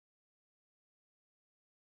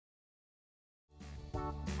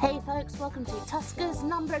Hey folks, welcome to Tusker's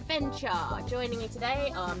Number Adventure. Joining me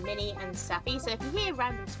today are Minnie and Sappy, so if you hear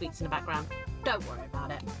random squeaks in the background, don't worry about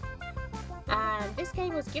it. And this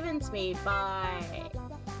game was given to me by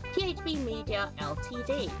PHB Media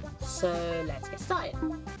Ltd. So let's get started.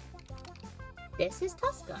 This is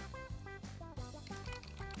Tusker.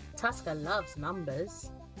 Tusker loves numbers.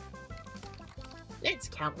 Let's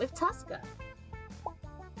count with Tusker.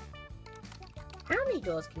 How many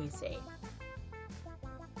doors can you see?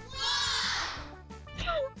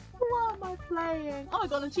 What am I playing? Oh, I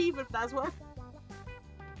got an achievement for that as well.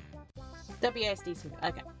 WASD.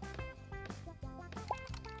 Okay.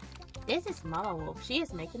 This is Mama Wolf. She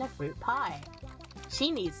is making a fruit pie.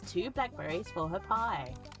 She needs 2 blackberries for her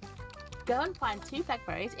pie. Go and find 2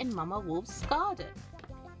 blackberries in Mama Wolf's garden.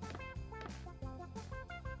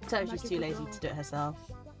 So she's too lazy to do it herself.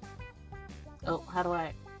 Oh, how do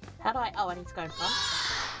I? Oh, I need to go in front.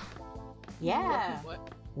 Yeah.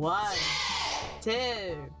 1,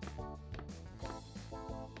 2.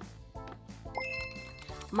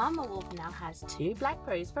 Mama Wolf now has 2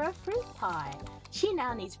 blackberries for a fruit pie. She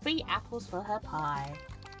now needs 3 apples for her pie.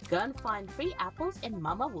 Go and find 3 apples in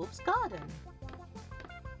Mama Wolf's garden.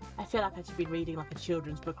 I feel like I should be reading like a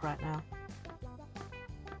children's book right now.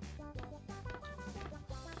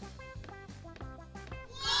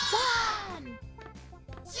 1,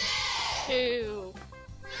 2,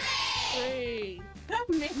 3.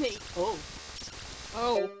 Minnie. Oh.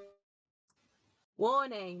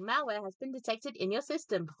 Warning, malware has been detected in your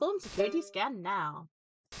system. Perform security scan now.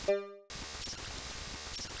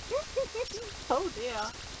 Oh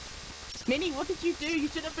dear. Minnie, what did you do? You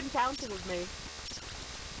should have been counting with me.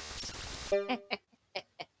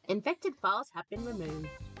 Infected files have been removed.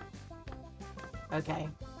 Okay,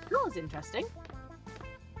 that was interesting.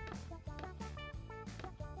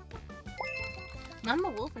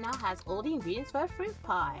 Mama Wolf now has all the ingredients for a fruit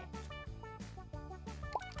pie.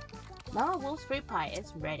 Mama Wolf's fruit pie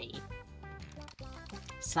is ready.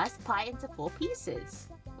 Slice the pie into 4 pieces.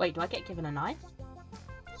 Wait, do I get given a knife?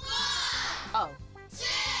 Oh.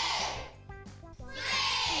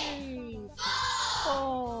 3,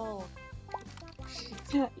 4.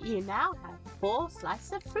 You now have 4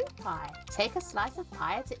 slices of fruit pie. Take a slice of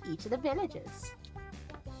pie to each of the villagers.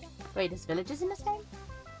 Wait, there's villagers in this game?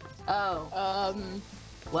 Oh.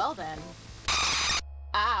 Well then.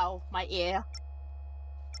 Ow, my ear.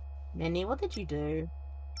 Minnie, what did you do?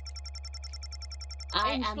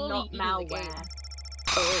 I am not malware.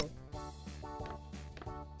 Oh.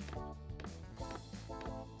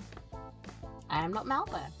 I am not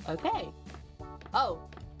malware. Okay. Oh.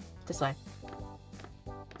 This way.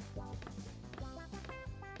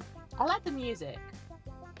 I like the music.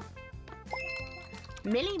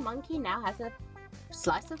 Millie Monkey now has a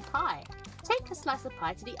slice of pie. Take a slice of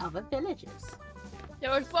pie to the other villagers. There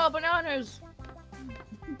was 4 bananas.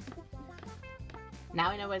 Now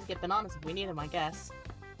we know where to get bananas if we need them, I guess.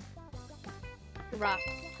 Giraffe.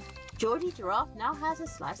 Georgie Giraffe now has a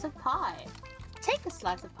slice of pie. Take a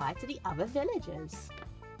slice of pie to the other villagers.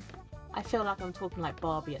 I feel like I'm talking like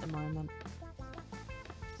Barbie at the moment.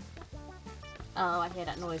 Oh, I hear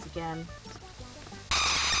that noise again.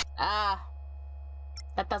 Ah!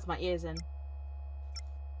 That does my ears in.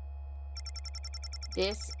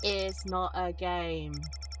 This is not a game.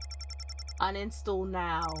 Uninstall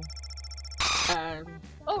now.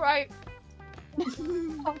 Alright. I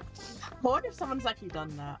wonder if someone's actually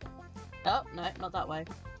done that. Oh, no, not that way.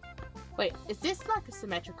 Wait, is this like a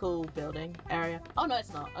symmetrical building area? Oh, no,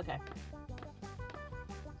 it's not. Okay.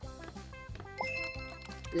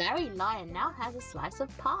 Larry Lion now has a slice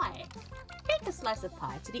of pie. Take a slice of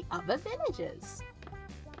pie to the other villagers.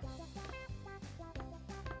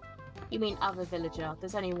 You mean other villager?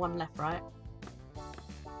 There's only one left, right?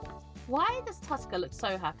 Why does Tusker look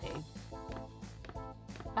so happy?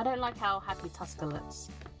 I don't like how happy Tusker looks.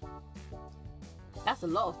 That's a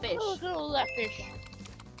lot of fish. Oh, look at all that fish.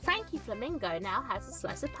 Frankie Flamingo now has a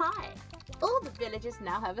slice of pie. All the villagers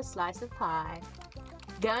now have a slice of pie.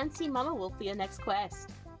 Go and see Mama Wolf for your next quest.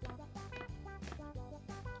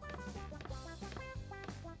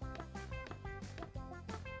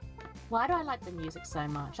 Why do I like the music so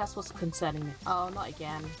much? That's what's concerning me. Oh, not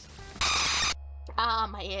again. Ah,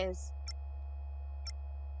 my ears.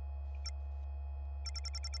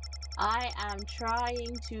 I am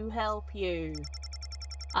trying to help you.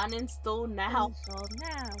 Uninstall now. Uninstall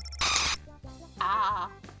now. Ah,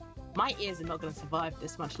 my ears are not going to survive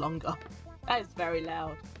this much longer. That is very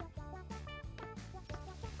loud.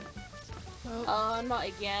 Oh, not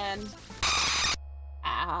again.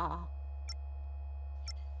 Ah.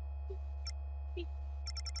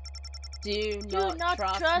 Do not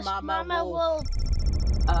trust Mama Wolf.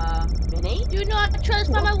 Minnie? Do not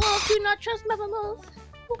trust Mama Wolf. Do not trust Mama Wolf.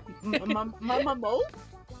 Mama Wolf?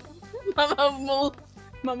 Mama Wolf.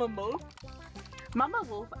 Mama Wolf? Mama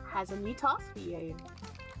Wolf has a new task for you.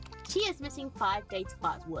 She is missing 5 data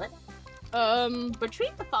files. What?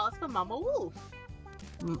 Retrieve the files for Mama Wolf.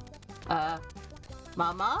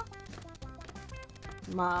 Mama?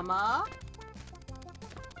 Mama?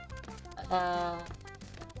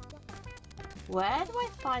 Where do I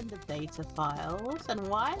find the data files? And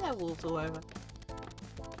why are there wolves all over?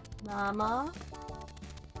 Mama?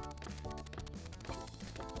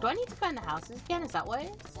 Do I need to go in the houses again? Is that what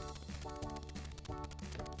it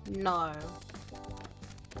is? No.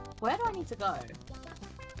 Where do I need to go?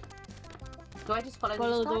 Do I just follow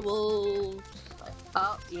these the guys? wolves.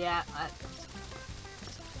 Oh, yeah.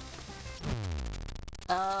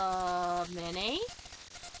 Minnie?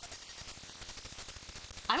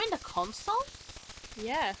 I'm in the console?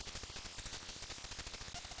 Yeah. Is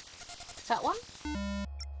that one?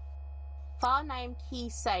 File name key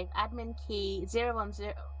safe. Admin key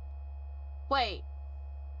 010. Wait.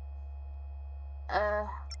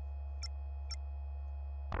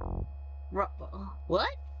 What?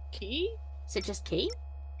 Key? Is it just key?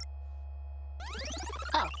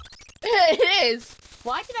 Oh. It is.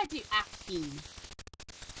 Why did I do a key?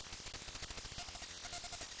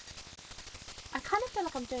 I kind of feel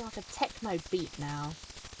like I'm doing like a techno beat now.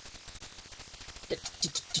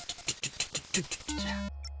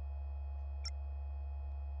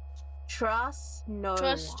 Trust no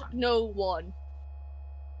Trust one. no one.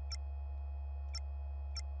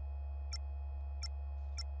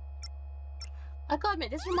 I gotta admit,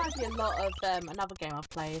 this reminds me a lot of another game I've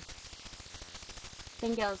played. I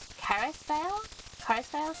think it was Carousel?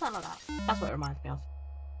 Carousel? Something like that. That's what it reminds me of.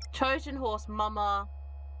 Trojan Horse, Mama...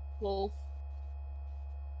 Wolf.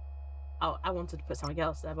 Oh, I wanted to put something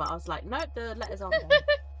else there, but I was like, nope, the letters aren't there.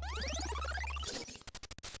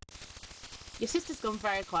 Your sister's gone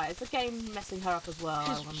very quiet. Is the game messing her up as well,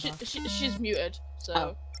 I wonder? She's muted, so...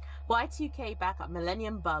 Oh. Y2K backup,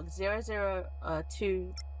 Millennium Bug,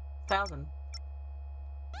 002,000.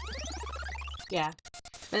 Yeah.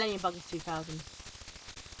 Millennium Bug is 2000.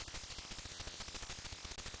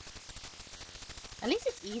 At least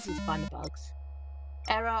it's easy to find the bugs.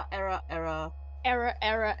 Error, error, error. Error,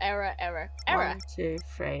 error, error, error, error. 1, 2,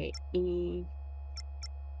 3, E.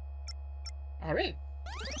 Error.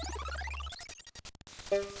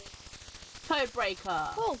 Code breaker.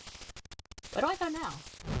 Cool. Where do I go now?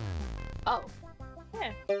 Oh.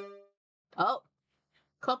 Yeah. Oh.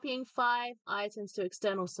 Copying 5 items to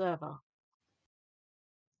external server.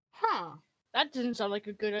 Huh. That didn't sound like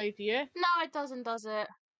a good idea. No, it doesn't, does it?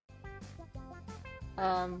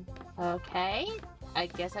 Okay. I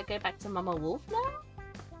guess I go back to Mama Wolf now?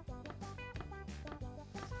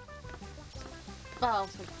 Oh,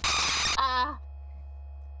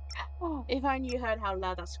 if only you heard how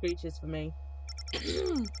loud that screech is for me.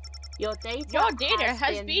 Your data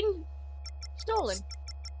has been stolen.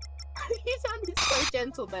 You sounded so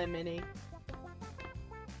gentle there, Minnie.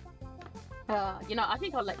 You know, I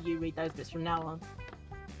think I'll let you read those bits from now on.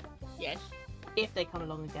 Yes. If they come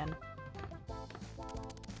along again.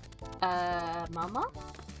 Mama?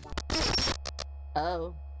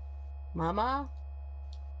 Oh. Mama?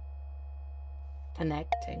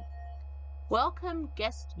 Connecting. Welcome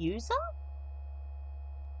guest user?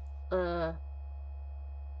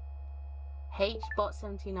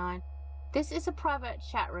 HBot79. This is a private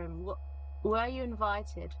chat room. Were you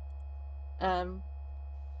invited? There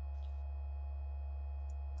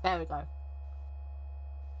we go.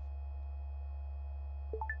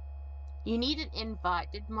 You need an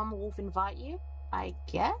invite. Did Mama Wolf invite you? I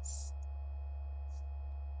guess?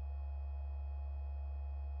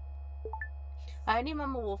 Only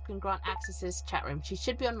Mama Wolf can grant access to this chat room. She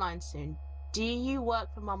should be online soon. Do you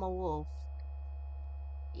work for Mama Wolf?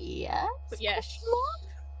 Yes? Yes.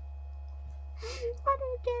 I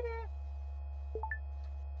don't get it.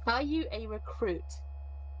 Are you a recruit?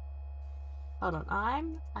 Hold on,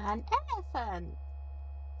 I'm an elephant.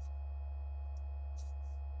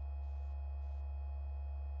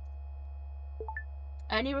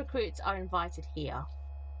 Only recruits are invited here.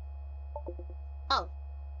 Oh.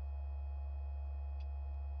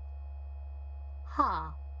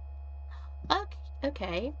 Huh.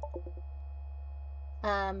 Okay.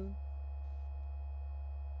 Huh.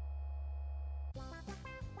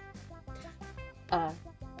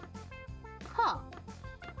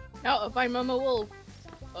 Now if I'm Mama Wolf.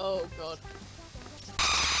 Oh god.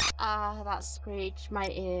 Ah, that screech, my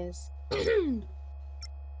ears.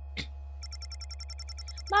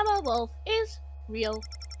 Mama Wolf is real.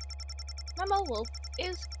 Mama Wolf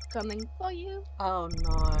is coming for you. Oh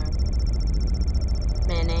no.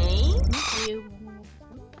 Minnie? You.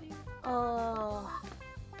 Oh.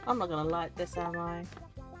 I'm not gonna like this, am I?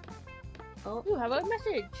 Oh. You have a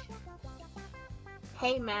message.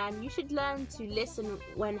 Hey man, you should learn to listen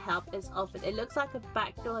when help is offered. It looks like a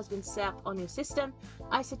backdoor has been set up on your system.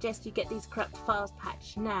 I suggest you get these corrupt files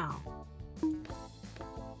patched now.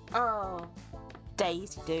 Oh.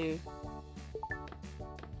 Days do.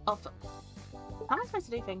 Oh, how am I supposed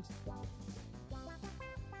to do things?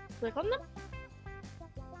 Click on them.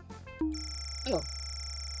 Oh.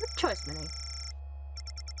 Good choice, Minnie.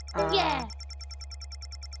 Yeah.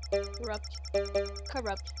 Corrupt.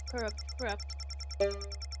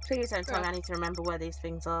 Please don't tell me I need to remember where these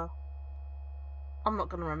things are. I'm not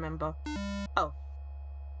gonna remember. Oh.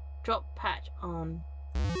 Drop patch on.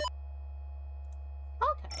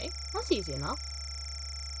 Okay, that's easy enough.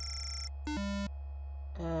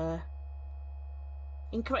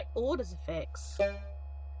 Incorrect orders affix.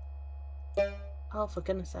 Oh, for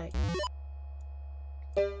goodness sake.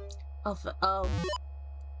 Oh.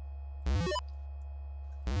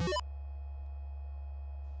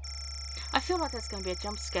 I feel like there's going to be a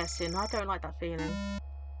jump scare soon. I don't like that feeling.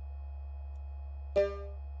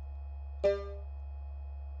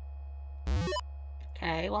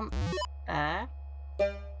 Okay, one there.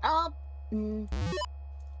 Oh.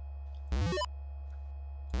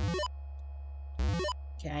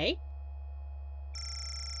 Okay.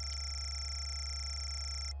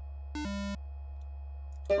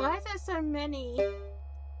 Why is there so many?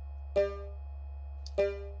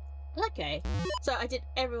 Okay, so I did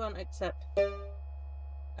everyone except.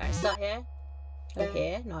 Alright, start here. Go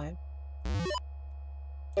here. No.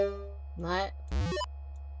 No.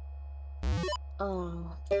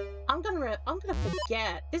 Oh, I'm gonna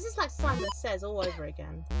forget. This is like Simon Says all over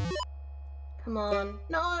again. Come on,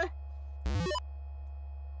 no.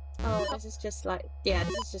 Oh, this is just like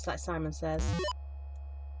Simon Says.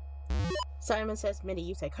 Simon Says, Minnie,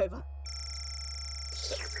 you take over.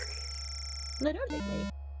 No, don't leave me.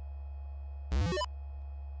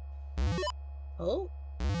 Oh.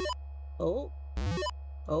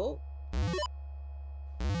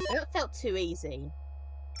 That felt too easy.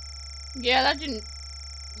 Yeah, that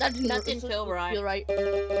didn't feel right.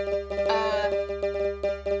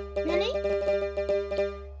 Minnie?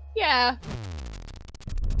 Yeah.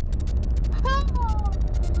 Oh.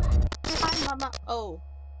 Hi, Mama. Oh.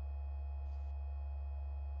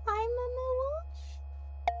 Hi, Mama Wolf.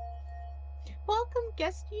 Welcome,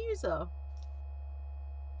 guest user.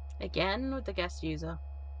 Again with the guest user.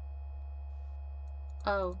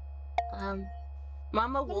 Oh.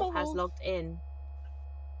 Mama Wolf has logged in.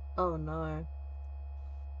 Oh no.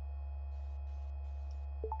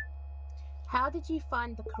 How did you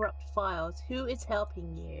find the corrupt files? Who is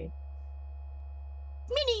helping you?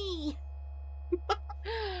 Minnie!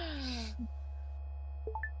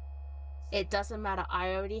 It doesn't matter.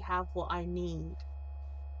 I already have what I need.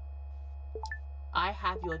 I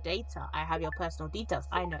have your data. I have your personal details.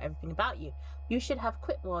 I know everything about you. You should have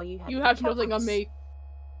quit while you had. You have nothing on me.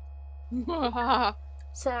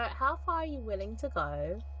 So, how far are you willing to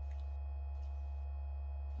go?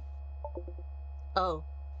 Oh.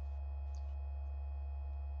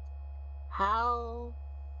 How?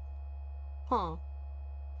 Huh.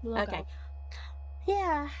 Okay. Out.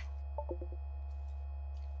 Yeah.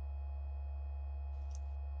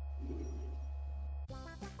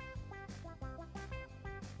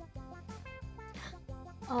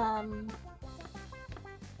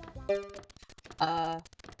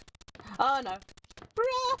 Oh no.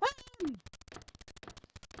 Run!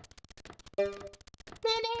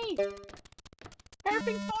 Minnie!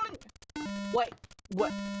 Everything's falling! Wait,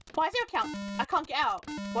 what? Why is there a count? I can't get out.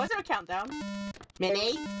 Why is there a countdown?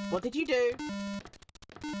 Minnie, what did you do?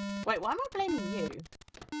 Wait, why am I blaming you?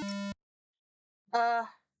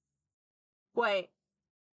 Wait.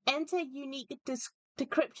 Enter unique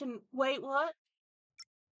decryption. Wait, what?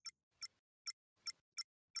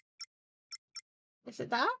 Is it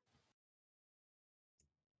that?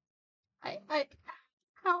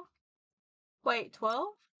 How? Wait,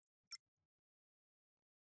 12?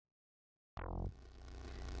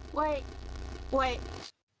 Wait.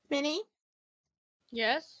 Minnie?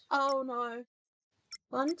 Yes? Oh no.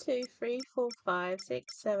 1, 2, 3, 4, 5,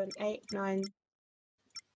 6, 7, 8, 9.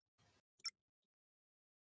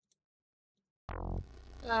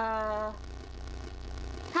 How am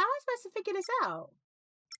I supposed to figure this out?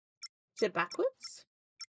 Is it backwards?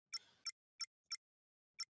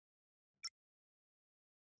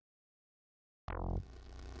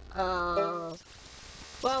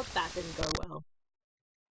 Well, that didn't go well.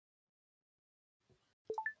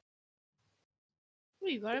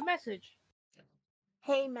 We got a message.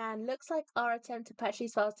 Hey man, looks like our attempt to patch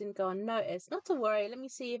these files didn't go unnoticed. Not to worry, let me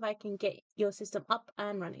see if I can get your system up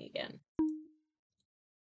and running again.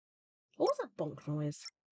 What was that bonk noise?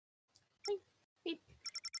 Beep.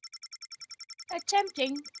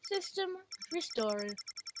 Attempting system restore.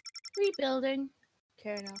 Rebuilding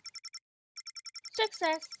kernel.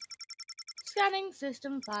 Success. Scanning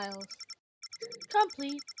system files.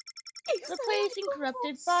 Complete. Replacing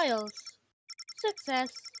corrupted files. Success.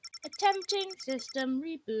 Attempting system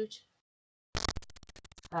reboot.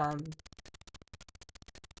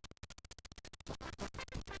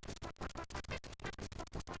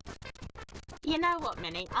 You know what,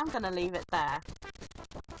 Minnie? I'm gonna leave it there.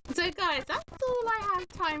 So guys, that's all I have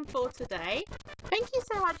time for today. Thank you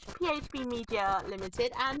so much, PHP Media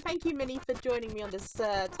Limited, and thank you, Minnie, for joining me on this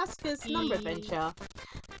Tusker's number adventure.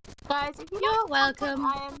 Guys, if You're welcome.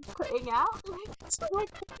 I am putting out, my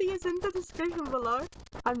copy is in the description below.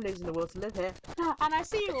 I'm losing the will to live here. And I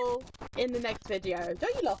see you all in the next video.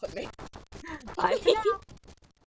 Don't you laugh at me. Bye for now.